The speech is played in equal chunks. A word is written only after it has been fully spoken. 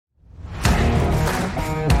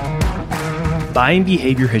Buying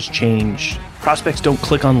behavior has changed. Prospects don't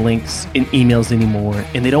click on links in emails anymore,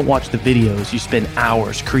 and they don't watch the videos you spend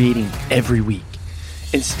hours creating every week.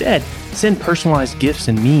 Instead, send personalized gifts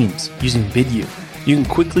and memes using Vidyou. You can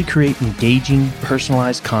quickly create engaging,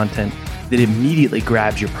 personalized content that immediately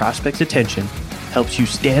grabs your prospect's attention, helps you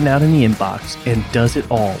stand out in the inbox, and does it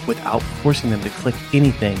all without forcing them to click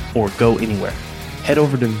anything or go anywhere. Head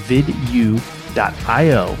over to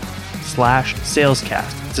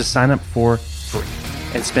vidyou.io/salescast to sign up for free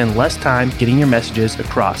and spend less time getting your messages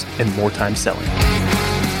across and more time selling.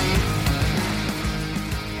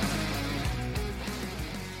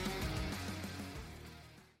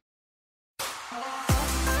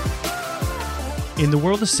 In the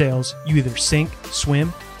world of sales, you either sink,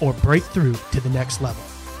 swim, or break through to the next level.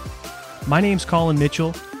 My name's Colin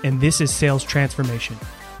Mitchell, and this is Sales Transformation,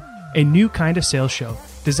 a new kind of sales show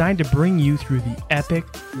designed to bring you through the epic,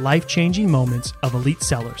 life-changing moments of elite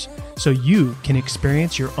sellers so you can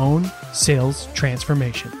experience your own sales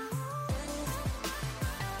transformation.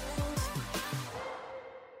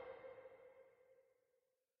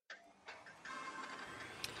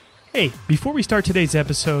 Hey, before we start today's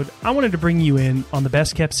episode, I wanted to bring you in on the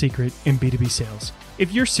best kept secret in B2B sales.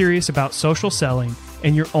 If you're serious about social selling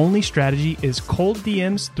and your only strategy is cold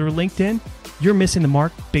DMs through LinkedIn, you're missing the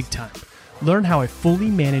mark big time. Learn how a fully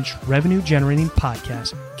managed revenue-generating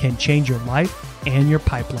podcast can change your life and your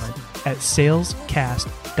pipeline at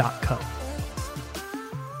salescast.co.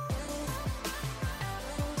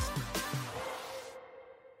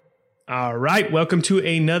 All right, welcome to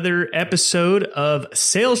another episode of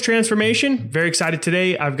Sales Transformation. Very excited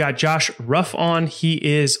today. I've got Josh Ruff on. He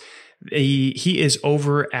is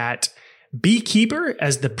over at Beekeeper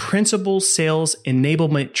as the principal sales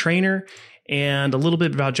enablement trainer. And a little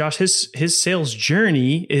bit about Josh. His sales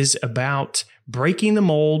journey is about breaking the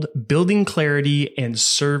mold, building clarity, and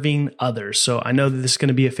serving others. So I know that this is going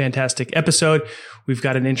to be a fantastic episode. We've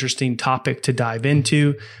got an interesting topic to dive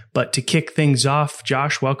into. But to kick things off,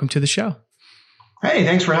 Josh, welcome to the show. Hey,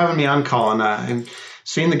 thanks for having me on, Colin. I'm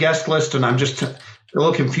seeing the guest list, and I'm just a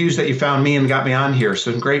little confused that you found me and got me on here.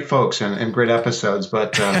 Some great folks and great episodes,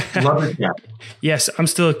 but love it. Yeah. Yes, I'm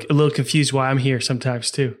still a little confused why I'm here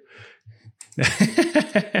sometimes too.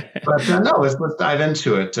 But no, let's dive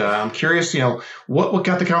into it. I'm curious, what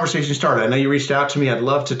got the conversation started? I know you reached out to me. I'd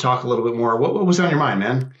love to talk a little bit more. What was on your mind,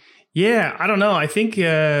 man? Yeah, I don't know. I think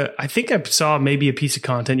I saw maybe a piece of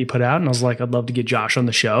content you put out, and I was like, I'd love to get Josh on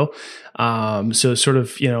the show. So sort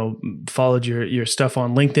of, followed your stuff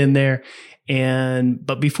on LinkedIn there.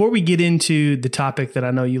 But before we get into the topic that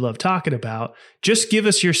I know you love talking about, just give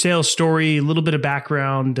us your sales story, a little bit of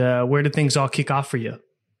background. Where did things all kick off for you?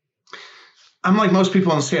 I'm like most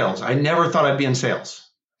people in sales. I never thought I'd be in sales.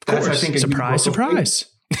 Of course. I think surprise.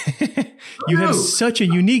 You have such a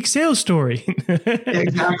unique sales story.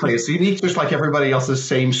 Exactly. It's unique, just like everybody else's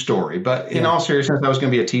same story. But in all seriousness, I was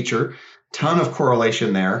going to be a teacher. Ton of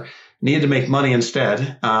correlation there. Needed to make money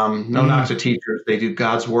instead. No knock to teachers. They do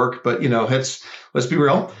God's work. But, let's be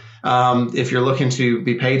real. If you're looking to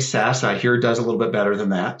be paid SaaS, I hear it does a little bit better than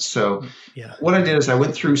that. So what I did is I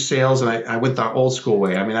went through sales, and I went the old school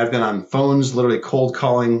way. I mean, I've been on phones, literally cold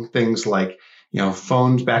calling things like,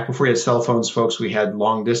 phones back before we had cell phones, folks, we had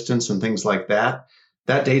long distance and things like that.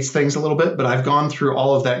 That dates things a little bit, but I've gone through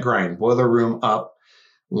all of that grind, boiler room up,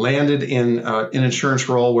 landed in an insurance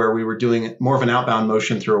role where we were doing more of an outbound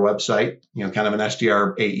motion through a website, kind of an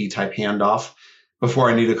SDR AE type handoff before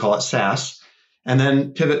I knew to call it SaaS. And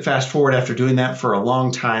then pivot fast forward after doing that for a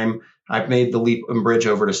long time, I've made the leap and bridge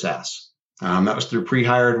over to SaaS. That was through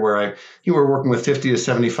Pre-Hired, where we were working with 50 to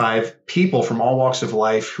 75 people from all walks of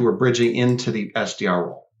life who were bridging into the SDR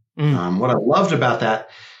role. What I loved about that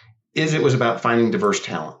is it was about finding diverse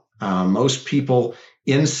talent. Most people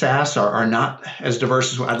in SaaS are not as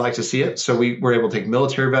diverse as I'd like to see it. So we were able to take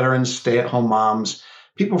military veterans, stay-at-home moms,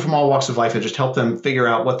 people from all walks of life, and just help them figure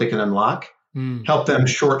out what they can unlock. Help them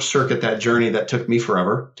short circuit that journey that took me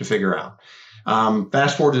forever to figure out.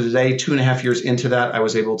 Fast forward to today, 2.5 years into that, I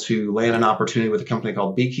was able to land an opportunity with a company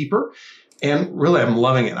called Beekeeper. And really, I'm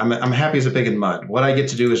loving it. I'm happy as a pig in mud. What I get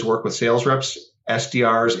to do is work with sales reps,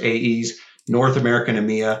 SDRs, AEs, North America and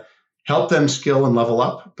EMEA, help them skill and level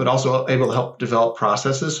up, but also able to help develop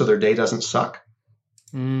processes so their day doesn't suck.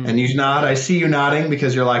 And you nod. I see you nodding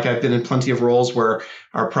because you're like, I've been in plenty of roles where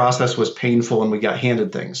our process was painful and we got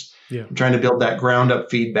handed things. I'm trying to build that ground up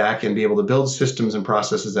feedback and be able to build systems and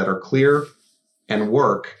processes that are clear and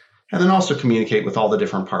work, and then also communicate with all the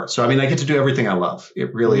different parts. So, I get to do everything I love.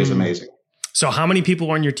 It really is amazing. So how many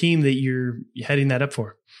people are on your team that you're heading that up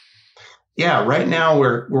for? Yeah, right now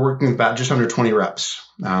we're working with about just under 20 reps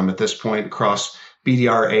at this point across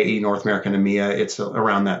BDR, AE, North America, and EMEA. It's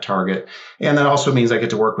around that target. And that also means I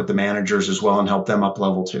get to work with the managers as well and help them up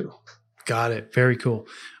level too. Got it. Very cool.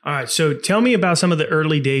 All right. So tell me about some of the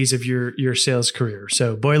early days of your sales career.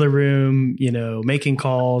 So boiler room, making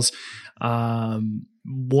calls.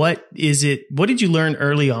 What did you learn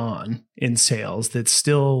early on in sales that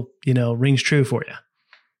still, rings true for you?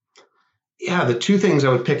 Yeah. The two things I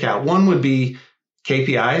would pick out, one would be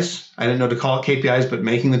KPIs. I didn't know to call it KPIs, but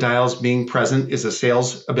making the dials, being present is a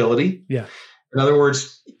sales ability. Yeah. In other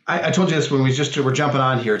words, I told you this when we're jumping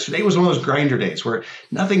on here. Today was one of those grinder days where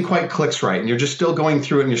nothing quite clicks right and you're just still going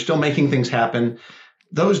through it and you're still making things happen.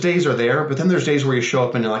 Those days are there, but then there's days where you show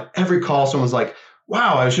up and you're like, every call, someone's like,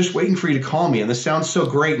 wow, I was just waiting for you to call me and this sounds so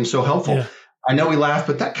great and so helpful. Yeah. I know we laugh,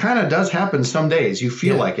 but that kind of does happen some days. You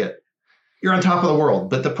feel like it. You're on top of the world.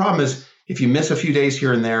 But the problem is if you miss a few days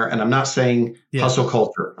here and there, and I'm not saying hustle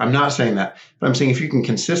culture, I'm not saying that, but I'm saying if you can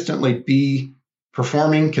consistently be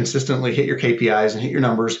performing, consistently hit your KPIs and hit your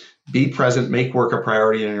numbers, be present, make work a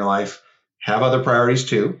priority in your life, have other priorities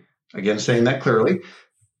too. Again, saying that clearly,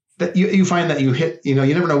 that you find that you hit, you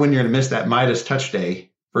never know when you're going to miss that Midas touch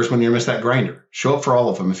day versus when you're going to miss that grinder. Show up for all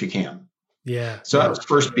of them if you can. Yeah. So that was the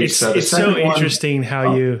first piece. It's so interesting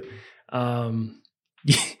how you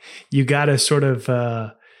got to sort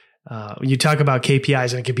of, you talk about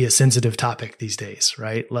KPIs and it could be a sensitive topic these days,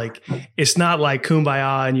 right? Like it's not like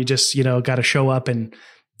kumbaya and you just, got to show up and,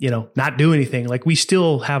 not do anything. Like we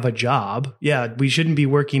still have a job. Yeah. We shouldn't be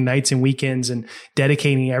working nights and weekends and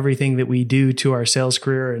dedicating everything that we do to our sales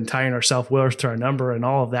career and tying our self-worth to our number and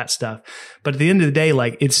all of that stuff. But at the end of the day,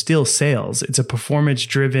 like it's still sales. It's a performance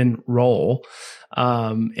driven role.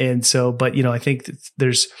 And so, but I think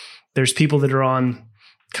there's people that are on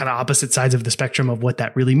kind of opposite sides of the spectrum of what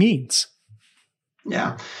that really means.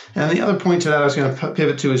 Yeah. And the other point to that I was going to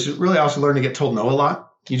pivot to is really also learn to get told no a lot.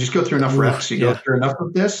 You just go through enough reps, you go through enough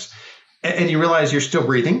of this, and you realize you're still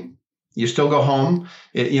breathing. You still go home.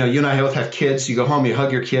 You and I both have kids. You go home, you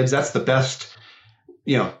hug your kids. That's the best,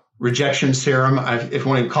 rejection serum. If you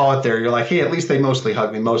want to call it there, you're like, hey, at least they mostly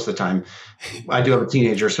hug me most of the time. I do have a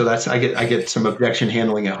teenager, so I get some objection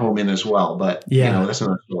handling at home in as well. But that's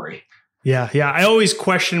another story. Yeah. I always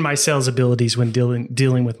question my sales abilities when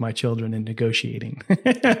dealing with my children and negotiating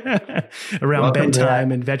around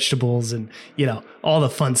bedtime and vegetables and, all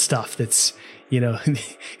the fun stuff that's,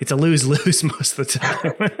 it's a lose-lose most of the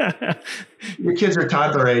time. Your kids are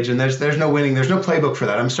toddler age and there's no winning. There's no playbook for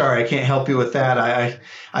that. I'm sorry. I can't help you with that.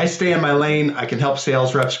 I stay in my lane. I can help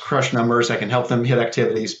sales reps crush numbers. I can help them hit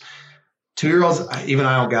activities. 2-year-olds, even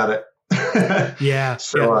I don't got it. Yeah.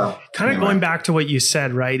 So kind of going back to what you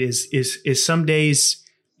said, right, is some days,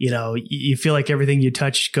 you feel like everything you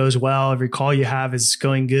touch goes well. Every call you have is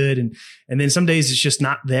going good. And then some days it's just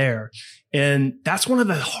not there. And that's one of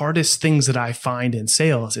the hardest things that I find in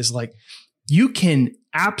sales is like, you can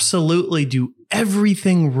absolutely do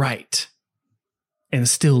everything right and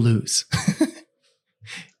still lose.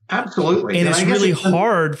 Absolutely. And it's really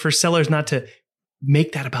hard for sellers not to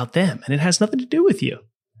make that about them. And it has nothing to do with you.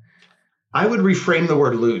 I would reframe the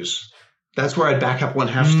word lose. That's where I'd back up one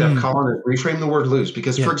half step, Colin, and reframe the word lose.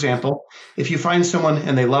 Because, for example, if you find someone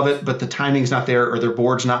and they love it, but the timing's not there or their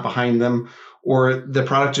board's not behind them or the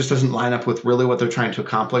product just doesn't line up with really what they're trying to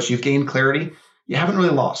accomplish, you've gained clarity, you haven't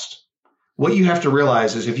really lost. What you have to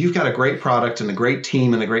realize is if you've got a great product and a great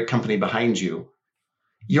team and a great company behind you,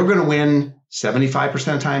 you're going to win 75% of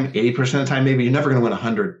the time, 80% of the time, maybe you're never going to win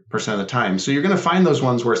 100% of the time. So you're going to find those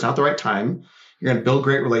ones where it's not the right time. You're going to build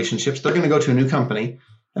great relationships. They're going to go to a new company.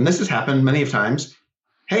 And this has happened many of times.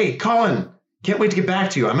 Hey, Colin, can't wait to get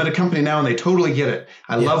back to you. I'm at a company now and they totally get it.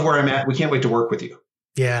 I love where I'm at. We can't wait to work with you.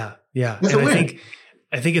 Yeah. That's and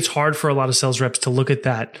I think it's hard for a lot of sales reps to look at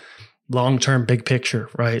that long-term big picture,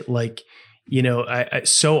 right? Like, I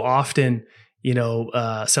so often,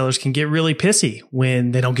 sellers can get really pissy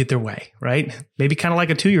when they don't get their way, right? Maybe kind of like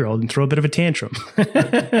a 2-year-old and throw a bit of a tantrum,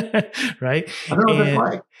 right? I don't know what that's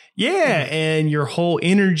like. Yeah. And your whole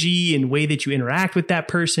energy and way that you interact with that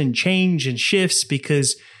person change and shifts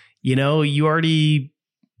because, you already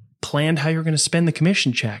planned how you're going to spend the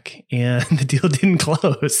commission check and the deal didn't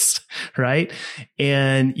close. Right.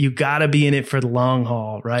 And you got to be in it for the long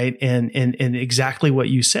haul. Right. And exactly what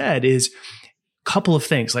you said is a couple of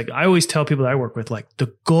things. Like I always tell people that I work with, like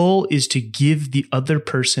the goal is to give the other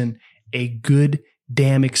person a good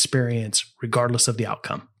damn experience, regardless of the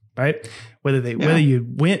outcome. Right. Whether you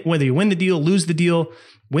win the deal, lose the deal,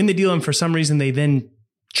 win the deal. And for some reason they then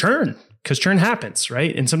churn because churn happens.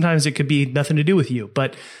 Right. And sometimes it could be nothing to do with you,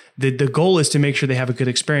 but the goal is to make sure they have a good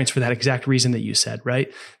experience for that exact reason that you said,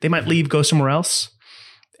 right? They might leave, go somewhere else.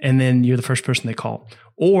 and then you're the first person they call.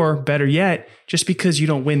 Or better yet, just because you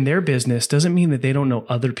don't win their business doesn't mean that they don't know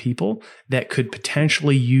other people that could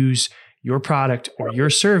potentially use your product or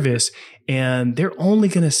your service. And they're only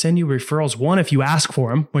going to send you referrals. One, if you ask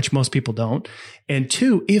for them, which most people don't. And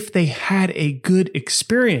two, if they had a good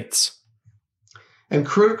experience. And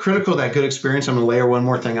critical of that good experience, I'm going to layer one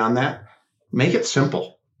more thing on that. Make it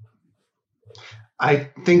simple.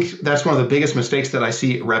 I think that's one of the biggest mistakes that I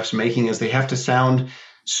see reps making is they have to sound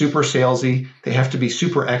super salesy. They have to be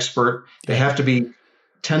super expert. They have to be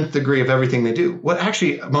 10th degree of everything they do. What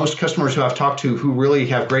actually most customers who I've talked to who really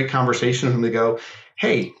have great conversations with them, they go,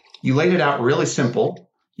 hey, you laid it out really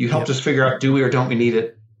simple. You helped us figure out, do we or don't we need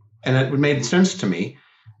it? And it made sense to me.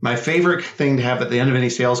 My favorite thing to have at the end of any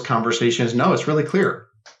sales conversation is, no, it's really clear.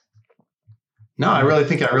 No, I really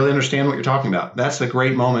think I really understand what you're talking about. That's a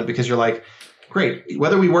great moment because you're like, great,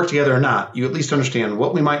 whether we work together or not, you at least understand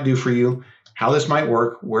what we might do for you, how this might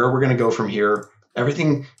work, where we're going to go from here.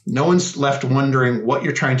 Everything, no one's left wondering what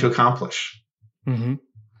you're trying to accomplish. Mm-hmm.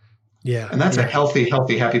 Yeah. And that's a healthy,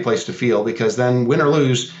 happy place to feel because then win or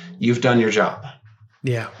lose, you've done your job.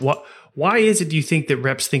 Yeah. Why is it, do you think that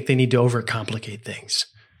reps think they need to overcomplicate things?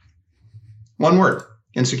 One word,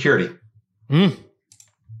 insecurity.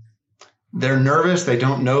 They're nervous. They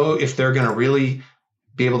don't know if they're going to really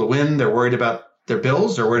be able to win. They're worried about their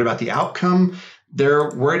bills. They're worried about the outcome. They're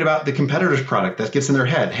worried about the competitor's product that gets in their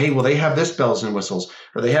head. Hey, well, they have this bells and whistles,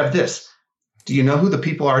 or they have this. Do you know who the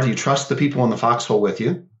people are? Do you trust the people in the foxhole with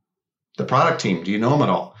you? The product team, do you know them at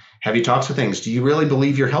all? Have you talked to things? Do you really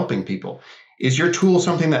believe you're helping people? Is your tool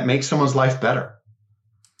something that makes someone's life better?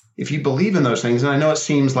 If you believe in those things, and I know it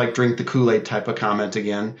seems like drink the Kool-Aid type of comment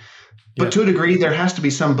again, but to a degree, there has to be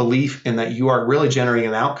some belief in that you are really generating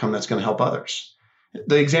an outcome that's going to help others.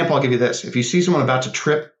 The example, I'll give you this. If you see someone about to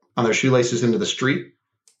trip on their shoelaces into the street,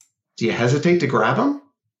 do you hesitate to grab them?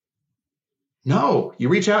 No, you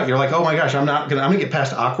reach out. You're like, oh my gosh, I'm going to get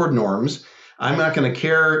past awkward norms. I'm not going to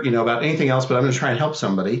care, about anything else, but I'm going to try and help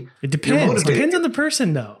somebody. It depends. Depends on the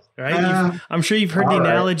person though, right? I'm sure you've heard the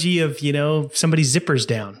analogy of, somebody's zippers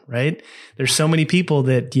down, right? There's so many people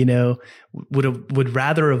that, would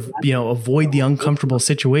rather avoid the uncomfortable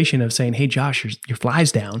situation of saying, hey, Josh, your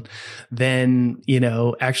fly's down than,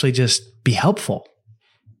 actually just be helpful.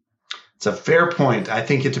 It's a fair point. I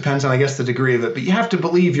think it depends on, the degree of it, but you have to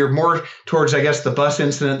believe you're more towards, the bus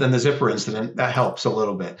incident than the zipper incident. That helps a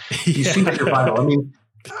little bit. You see that you're vital. I mean,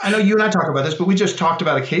 I know you and I talk about this, but we just talked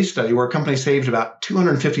about a case study where a company saved about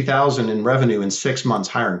 $250,000 in revenue in 6 months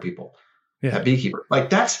hiring people at Beekeeper.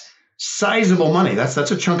 Like that's sizable money. That's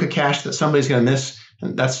a chunk of cash that somebody's going to miss.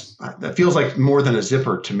 And that feels like more than a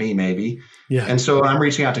zipper to me, maybe. Yeah. And so I'm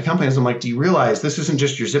reaching out to companies. I'm like, do you realize this isn't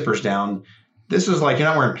just your zippers down? This is like, you're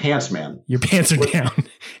not wearing pants, man. Your pants are down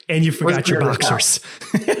and you forgot your boxers.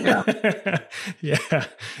 Yeah.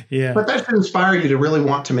 But that should inspire you to really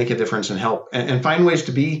want to make a difference and help and find ways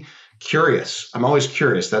to be curious. I'm always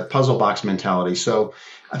curious, that puzzle box mentality. So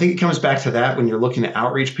I think it comes back to that when you're looking to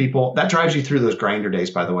outreach people. That drives you through those grinder days,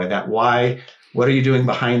 by the way, that why, what are you doing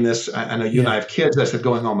behind this? I know you and I have kids. I said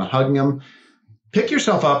going home and hugging them. Pick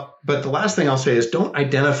yourself up. But the last thing I'll say is don't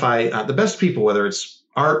identify the best people, whether it's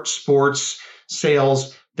art, sports,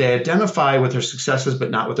 sales, they identify with their successes, but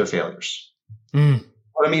not with their failures.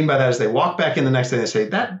 What I mean by that is they walk back in the next day and they say,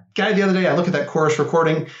 that guy the other day, I look at that chorus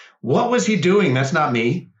recording. What was he doing? That's not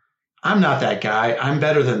me. I'm not that guy. I'm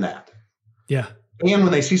better than that. Yeah. And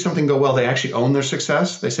when they see something go well, they actually own their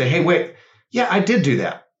success. They say, hey, wait, yeah, I did do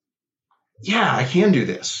that. Yeah, I can do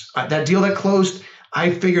this. That deal that closed,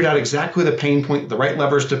 I figured out exactly the pain point, the right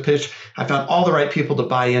levers to pitch. I found all the right people to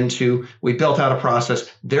buy into. We built out a process.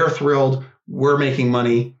 They're thrilled. We're making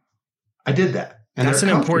money. I did that. And that's an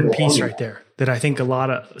important piece right there that I think a lot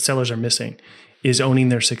of sellers are missing is owning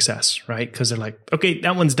their success, right? Because they're like, okay,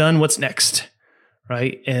 that one's done. What's next?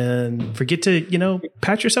 Right. And forget to,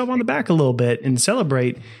 pat yourself on the back a little bit and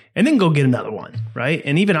celebrate and then go get another one. Right.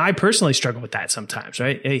 And even I personally struggle with that sometimes.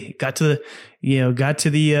 Right. Hey, got to the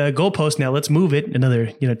goalpost. Now let's move it another,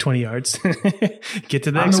 20 yards, get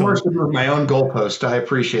to the next one. I'm the worst to move my own goalpost. I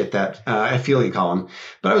appreciate that. I feel you, Colin.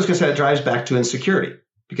 But I was going to say it drives back to insecurity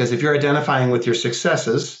because if you're identifying with your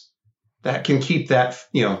successes, that can keep that,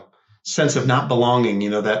 sense of not belonging,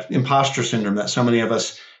 that imposter syndrome that so many of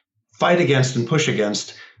us fight against and push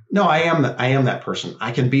against. No, I am that person.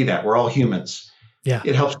 I can be that. We're all humans. Yeah.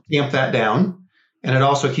 It helps tamp that down. And it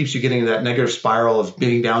also keeps you getting into that negative spiral of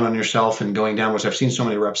being down on yourself and going down, which I've seen so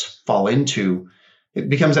many reps fall into. It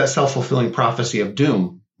becomes that self-fulfilling prophecy of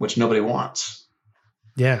doom, which nobody wants.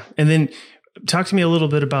 Yeah. And then talk to me a little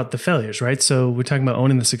bit about the failures, right? So we're talking about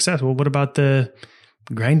owning the success. Well, what about the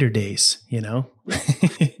grinder days?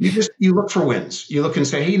 You look for wins. You look and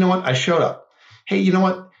say, hey, you know what? I showed up. Hey, you know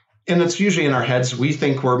what? And it's usually in our heads, we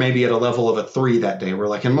think we're maybe at a level of a 3 that day. We're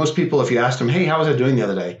like, and most people, if you ask them, hey, how was I doing the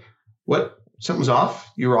other day? What? Something's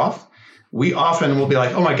off? You were off? We often will be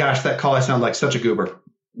like, oh my gosh, that call, I sound like such a goober.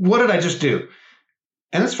 What did I just do?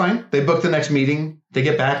 And it's fine. They book the next meeting. They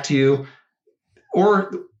get back to you.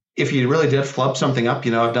 Or if you really did flub something up,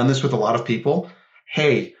 I've done this with a lot of people.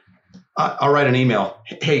 Hey, I'll write an email.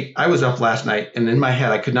 Hey, I was up last night and in my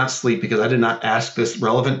head, I could not sleep because I did not ask this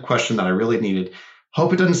relevant question that I really needed.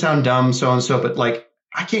 Hope it doesn't sound dumb, so-and-so, but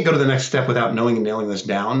I can't go to the next step without knowing and nailing this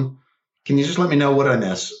down. Can you just let me know what I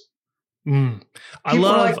miss? I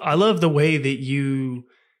love the way that you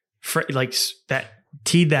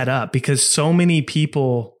teed that up, because so many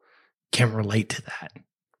people can relate to that,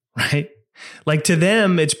 right? Like, to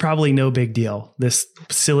them, it's probably no big deal, this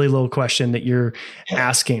silly little question that you're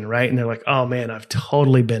asking, right? And they're like, oh man, I've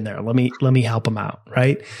totally been there. Let me help them out,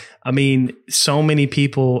 right? I mean, so many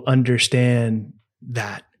people understand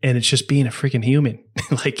that, and it's just being a freaking human.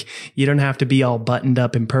 Like, you don't have to be all buttoned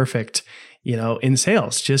up and perfect, in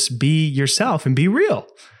sales. Just be yourself and be real.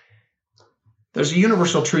 There's a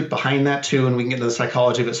universal truth behind that too, and we can get into the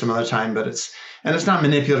psychology of it some other time, but it's not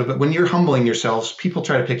manipulative, but when you're humbling yourselves, people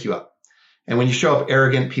try to pick you up. And when you show up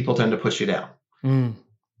arrogant, people tend to push you down.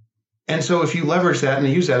 And so if you leverage that and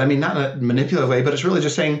use that, not in a manipulative way, but it's really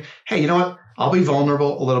just saying, hey, you know what? I'll be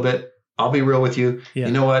vulnerable a little bit. I'll be real with you. Yeah.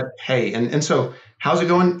 You know what? Hey, and so how's it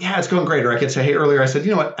going? Yeah, it's going great. Or I could say, hey, earlier I said,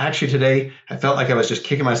 you know what? Actually today, I felt like I was just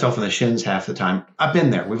kicking myself in the shins half the time. I've been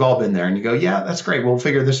there. We've all been there. And you go, yeah, that's great. We'll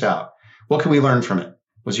figure this out. What can we learn from it?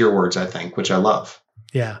 Was your words, I think, which I love.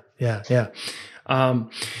 Yeah.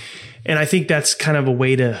 And I think that's kind of a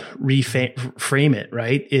way to reframe it,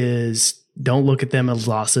 right? Is don't look at them as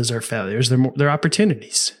losses or failures. They're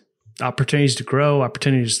opportunities to grow,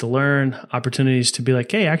 opportunities to learn, opportunities to be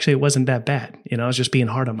like, hey, actually, it wasn't that bad. I was just being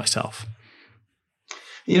hard on myself.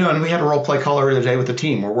 And we had a role play call earlier today with the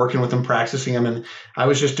team. We're working with them, practicing them. And I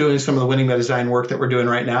was just doing some of the winning by design work that we're doing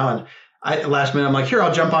right now. And last minute, I'm like, here,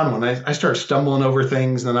 I'll jump on one. I start stumbling over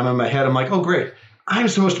things. And then I'm in my head. I'm like, oh, great. I'm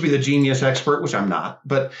supposed to be the genius expert, which I'm not.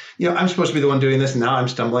 But, I'm supposed to be the one doing this. And now I'm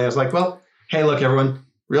stumbling. I was like, well, hey, look, everyone,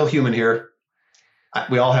 real human here.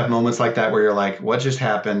 We all have moments like that where you're like, what just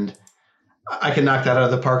happened? I can knock that out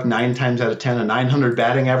of the park 9 times out of 10. A 900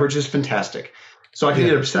 batting average is fantastic. So I can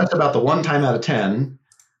get obsessed about the 1 time out of 10,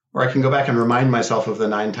 or I can go back and remind myself of the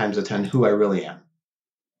 9 times out of 10 who I really am.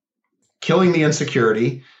 Killing the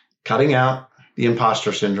insecurity, cutting out the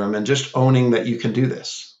imposter syndrome, and just owning that you can do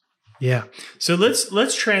this. Yeah. So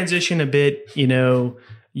let's transition a bit.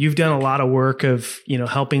 You've done a lot of work of,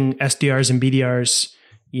 helping SDRs and BDRs,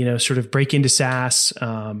 sort of break into SaaS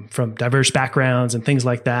from diverse backgrounds and things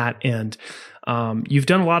like that. And you've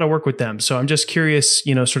done a lot of work with them. So I'm just curious,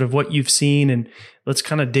 sort of what you've seen, and let's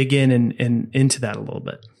kind of dig in and into that a little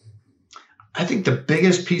bit. I think the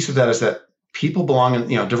biggest piece of that is that people belong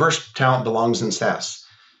in, diverse talent belongs in SaaS.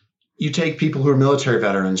 You take people who are military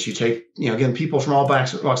veterans. You take, again, people from all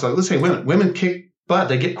walks of life. Let's say women. Women kick butt.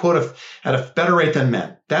 They get quota at a better rate than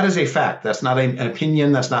men. That is a fact. That's not an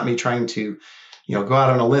opinion. That's not me trying to, go out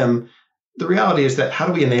on a limb. The reality is that how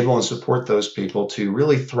do we enable and support those people to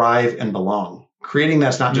really thrive and belong? Creating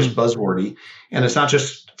that's not just buzzwordy, and it's not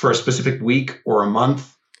just for a specific week or a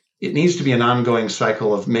month. It needs to be an ongoing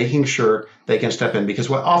cycle of making sure they can step in. Because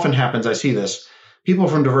what often happens, I see this, people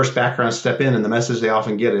from diverse backgrounds step in, and the message they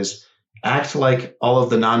often get is, act like all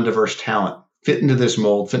of the non-diverse talent, fit into this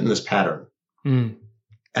mold, fit in this pattern. And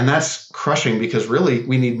that's crushing, because really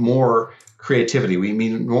we need more creativity. We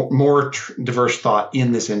need more diverse thought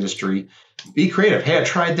in this industry. Be creative. Hey, I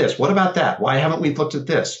tried this. What about that? Why haven't we looked at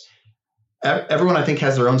this? Everyone, I think,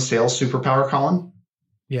 has their own sales superpower, Colin.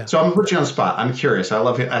 Yeah. So I'm going to put you on the spot. I'm curious. I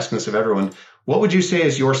love asking this of everyone. What would you say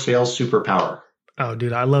is your sales superpower? Oh,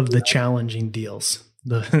 dude, I love the challenging deals.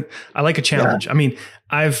 I like a challenge. Yeah. I mean,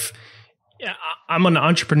 I'm an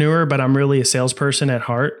entrepreneur, but I'm really a salesperson at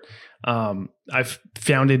heart. I've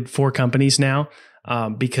founded 4 companies now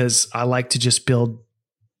because I like to just build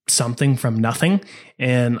something from nothing.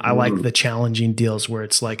 And I like the challenging deals where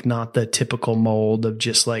it's like not the typical mold of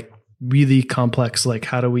just like really complex, like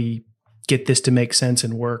how do we get this to make sense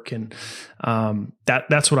and work? And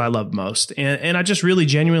that's what I love most. And I just really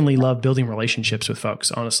genuinely love building relationships with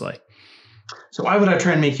folks, honestly. So why would I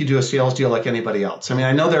try and make you do a sales deal like anybody else? I mean,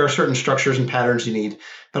 I know there are certain structures and patterns you need,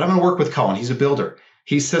 but I'm going to work with Colin. He's a builder.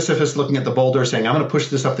 He's Sisyphus looking at the boulder saying, I'm going to push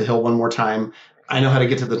this up the hill one more time. I know how to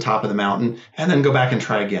get to the top of the mountain and then go back and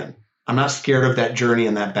try again. I'm not scared of that journey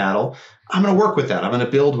and that battle. I'm going to work with that. I'm going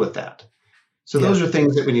to build with that. So those are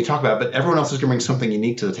things that when you talk about, but everyone else is going to bring something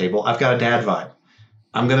unique to the table. I've got a dad vibe.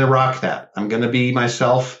 I'm going to rock that. I'm going to be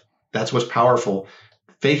myself. That's what's powerful.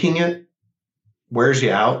 Faking it wears you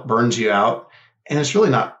out, burns you out, and it's really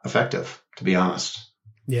not effective, to be honest.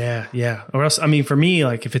 Yeah, yeah. Or else, I mean, for me,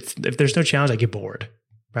 like if there's no challenge, I get bored,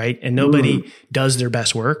 right? And nobody does their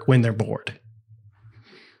best work when they're bored.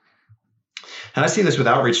 And I see this with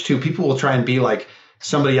outreach too. People will try and be like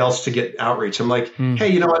somebody else to get outreach. I'm like,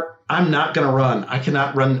 hey, you know what? I'm not going to run. I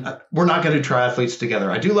cannot run. We're not going to do triathletes together.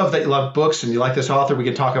 I do love that you love books and you like this author. We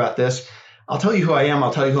can talk about this. I'll tell you who I am.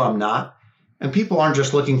 I'll tell you who I'm not. And people aren't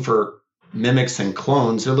just looking for mimics and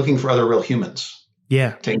clones. They're looking for other real humans.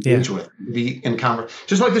 Yeah. To engage with, be in conversation.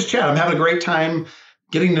 Just like this chat. I'm having a great time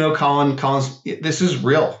getting to know Colin. Colin's, this is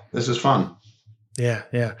real. This is fun. Yeah.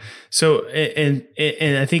 Yeah. So, and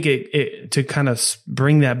I think it to kind of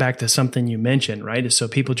bring that back to something you mentioned, right? Is so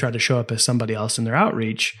people try to show up as somebody else in their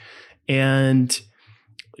outreach. And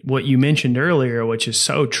what you mentioned earlier, which is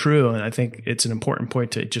so true, and I think it's an important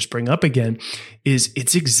point to just bring up again, is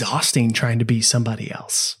it's exhausting trying to be somebody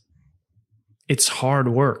else. It's hard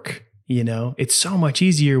work, you know? It's so much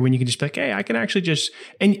easier when you can just be like, hey, I can actually just,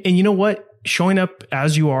 and you know what? Showing up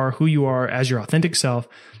as you are, who you are, as your authentic self,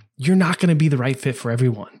 you're not going to be the right fit for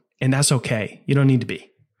everyone. And that's okay. You don't need to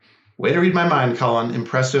be. Way to read my mind, Colin.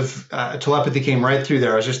 Impressive. Telepathy came right through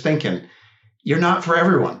there. I was just thinking, you're not for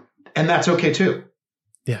everyone. And that's okay too.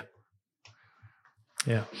 Yeah.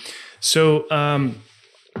 Yeah. So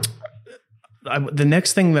the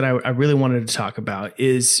next thing that I really wanted to talk about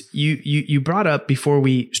is you brought up before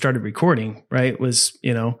we started recording, right? Was,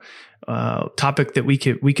 topic that we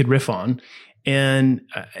could riff on. And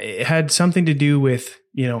it had something to do with,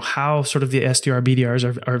 how sort of the SDR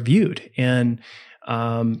BDRs are viewed and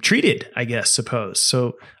treated, I guess, suppose.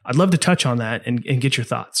 So I'd love to touch on that and get your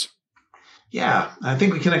thoughts. Yeah, I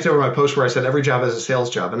think we connected over my post where I said every job is a sales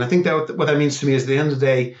job. And I think that what that means to me is at the end of the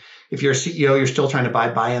day, if you're a CEO, you're still trying to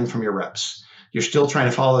buy-in from your reps. You're still trying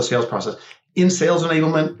to follow the sales process. In sales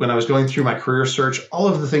enablement, when I was going through my career search, all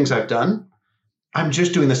of the things I've done, I'm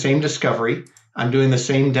just doing the same discovery. I'm doing the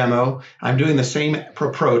same demo. I'm doing the same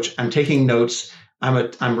approach. I'm taking notes.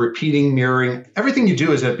 I'm repeating, mirroring. Everything you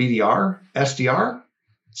do as a BDR, SDR,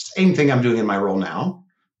 same thing I'm doing in my role now.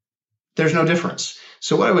 There's no difference.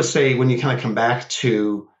 So what I would say when you kind of come back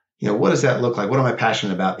to, what does that look like? What am I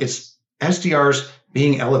passionate about? It's SDRs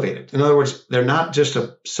being elevated. In other words, they're not just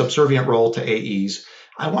a subservient role to AEs.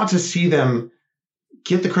 I want to see them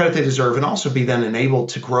get the credit they deserve and also be then enabled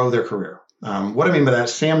to grow their career. What I mean by that,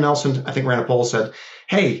 Sam Nelson, I think ran a poll, said,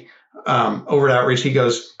 hey, over at Outreach, he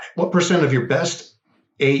goes, what percent of your best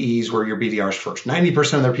AEs were your BDRs first?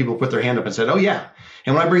 90% of their people put their hand up and said, oh yeah.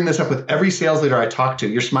 And when I bring this up with every sales leader I talk to,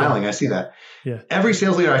 you're smiling, I see that. Yeah. Every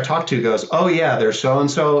sales leader I talk to goes, oh yeah, there's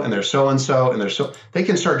so-and-so and there's so-and-so and there's they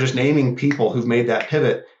can start just naming people who've made that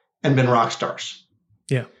pivot and been rock stars.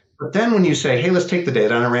 Yeah. But then when you say, hey, let's take the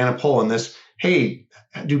data, and I ran a poll on this, hey,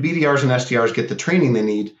 do BDRs and SDRs get the training they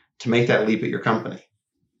need to make that leap at your company?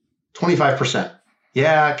 25%.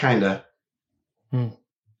 Yeah, kind of.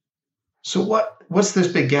 So what's this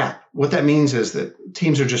big gap? What that means is that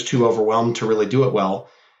teams are just too overwhelmed to really do it well.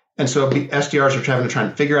 And so SDRs are having to try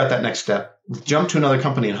and figure out that next step, jump to another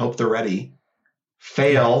company and hope they're ready,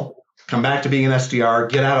 fail, come back to being an SDR,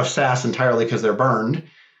 get out of SaaS entirely because they're burned.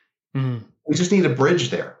 We just need a bridge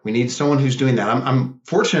there. We need someone who's doing that. I'm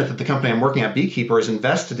fortunate that the company I'm working at, Beekeeper, is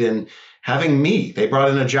invested in having me. They brought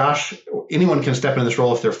in a Josh. Anyone can step into this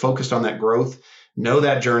role if they're focused on that growth, know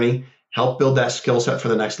that journey, help build that skill set for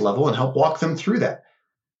the next level, and help walk them through that.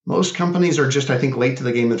 Most companies are just, I think, late to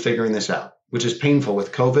the game in figuring this out, which is painful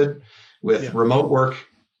with COVID, with remote work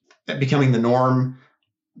becoming the norm.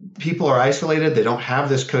 People are isolated. They don't have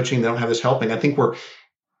this coaching. They don't have this helping. I think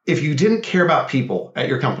if you didn't care about people at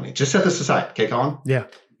your company, just set this aside. Okay, Colin? Yeah.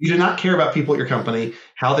 You did not care about people at your company,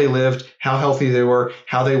 how they lived, how healthy they were,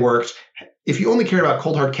 how they worked. If you only cared about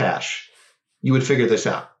cold hard cash, you would figure this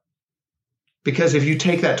out. Because if you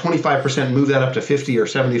take that 25%, move that up to 50 or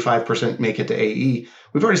 75%, make it to AE,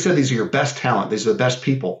 we've already said these are your best talent. These are the best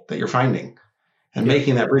people that you're finding. And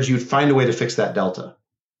making that bridge, you'd find a way to fix that delta.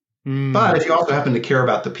 But if you also happen to care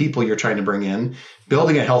about the people you're trying to bring in,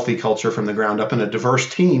 building a healthy culture from the ground up and a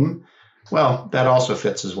diverse team, well, that also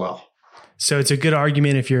fits as well. So it's a good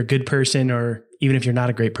argument if you're a good person or even if you're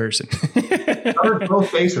not a great person.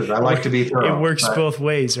 Both bases. I like to be thorough. It works both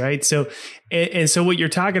ways, right? So, and so what you're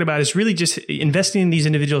talking about is really just investing in these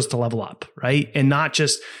individuals to level up, right? And not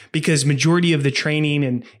just because majority of the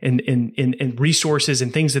training and resources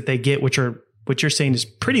and things that they get, which are what you're saying is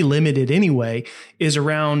pretty limited anyway, is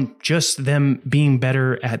around just them being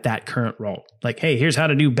better at that current role. Like, hey, here's how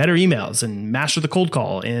to do better emails and master the cold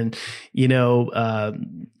call and,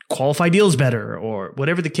 qualify deals better or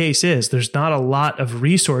whatever the case is. There's not a lot of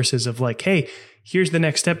resources of like, hey, here's the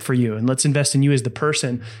next step for you and let's invest in you as the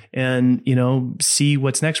person and, see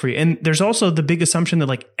what's next for you. And there's also the big assumption that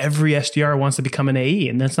like every SDR wants to become an AE,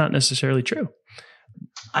 and that's not necessarily true.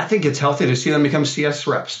 I think it's healthy to see them become CS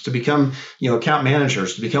reps, to become, account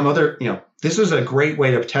managers, to become other, this is a great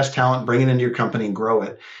way to test talent, bring it into your company and grow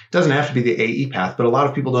it. It doesn't have to be the AE path, but a lot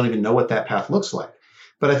of people don't even know what that path looks like.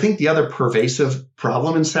 But I think the other pervasive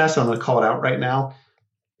problem in SaaS, I'm going to call it out right now,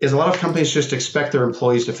 is a lot of companies just expect their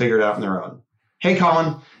employees to figure it out on their own. Hey,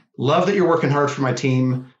 Colin, love that you're working hard for my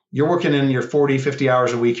team. You're working in your 40, 50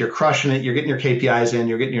 hours a week. You're crushing it. You're getting your KPIs in.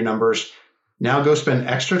 You're getting your numbers. Now go spend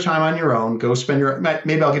extra time on your own. Go spend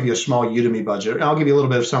maybe I'll give you a small Udemy budget. I'll give you a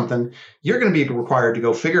little bit of something. You're going to be required to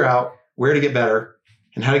go figure out where to get better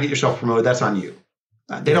and how to get yourself promoted. That's on you.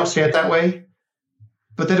 They don't say it that way,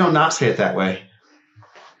 but they don't not say it that way.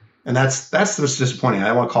 And that's what's disappointing.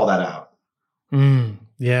 I want to call that out.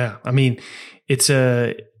 Yeah. I mean, it's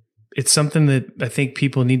something that I think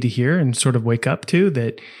people need to hear and sort of wake up to,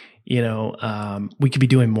 that, we could be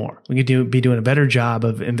doing more. We could be doing a better job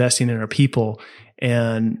of investing in our people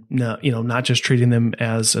and, not just treating them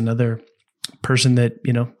as another person that,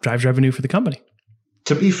 drives revenue for the company.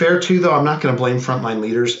 To be fair too, though, I'm not going to blame frontline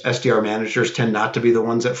leaders. SDR managers tend not to be the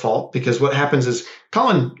ones at fault, because what happens is,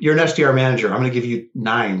 Colin, you're an SDR manager. I'm going to give you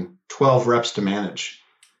 9, 12 reps to manage.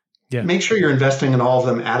 Yeah. Make sure you're investing in all of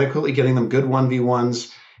them adequately, getting them good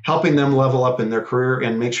 1v1s, helping them level up in their career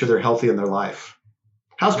and make sure they're healthy in their life.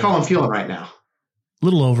 How's Colin feeling right now? A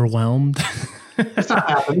little overwhelmed. It's not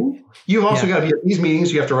happening. You've also got to be at these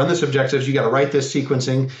meetings. You have to run this objectives. You got to write this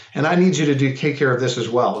sequencing. And I need you to take care of this as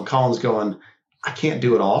well. And Colin's going, I can't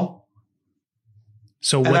do it all.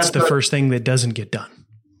 So what's the first thing that doesn't get done?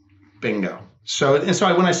 Bingo. So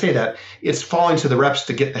when I say that, it's falling to the reps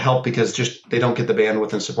to get the help because just they don't get the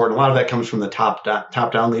bandwidth and support. And a lot of that comes from the top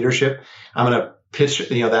down leadership. I'm going to pitch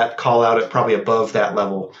that call out at probably above that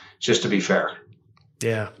level, just to be fair.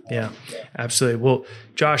 Yeah, absolutely. Well,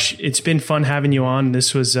 Josh, it's been fun having you on.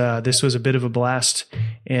 This was a bit of a blast,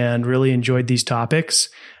 and really enjoyed these topics.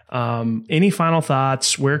 Any final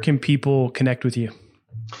thoughts? Where can people connect with you?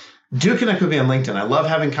 Do connect with me on LinkedIn. I love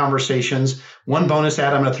having conversations. One bonus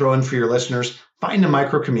ad I'm going to throw in for your listeners: find a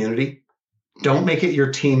micro community. Don't make it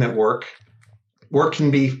your team at work. Work can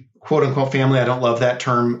be quote unquote family. I don't love that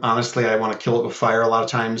term. Honestly, I want to kill it with fire a lot of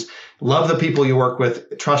times. Love the people you work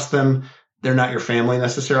with. Trust them. They're not your family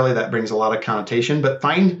necessarily. That brings a lot of connotation, but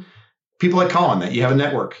find people like Colin that you have a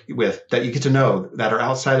network with, that you get to know, that are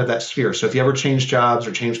outside of that sphere. So if you ever change jobs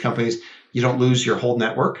or change companies, you don't lose your whole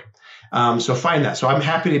network. So find that. So I'm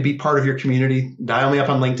happy to be part of your community. Dial me up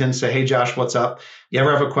on LinkedIn. Say, hey, Josh, what's up? You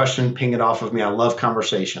ever have a question, ping it off of me. I love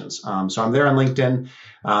conversations. So I'm there on LinkedIn.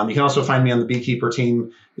 You can also find me on the Beekeeper team.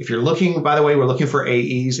 If you're looking, by the way, we're looking for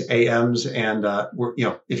AEs, AMs, and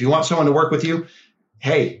if you want someone to work with you,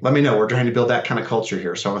 hey, let me know. We're trying to build that kind of culture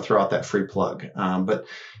here. So I'm going to throw out that free plug. But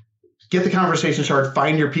get the conversation started,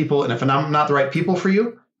 find your people. And if I'm not the right people for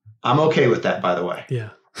you, I'm okay with that, by the way. Yeah,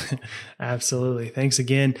 absolutely. Thanks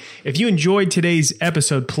again. If you enjoyed today's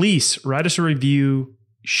episode, please write us a review,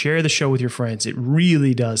 share the show with your friends. It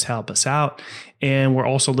really does help us out. And we're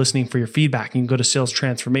also listening for your feedback. You can go to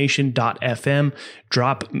salestransformation.fm,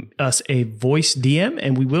 drop us a voice DM,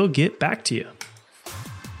 and we will get back to you.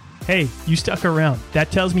 Hey, you stuck around.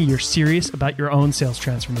 That tells me you're serious about your own sales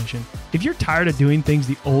transformation. If you're tired of doing things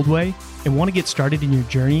the old way and want to get started in your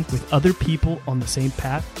journey with other people on the same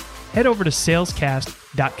path, head over to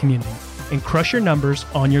salescast.community and crush your numbers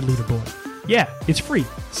on your leaderboard. Yeah, it's free,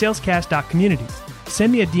 salescast.community.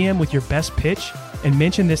 Send me a DM with your best pitch and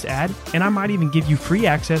mention this ad, and I might even give you free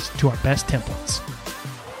access to our best templates.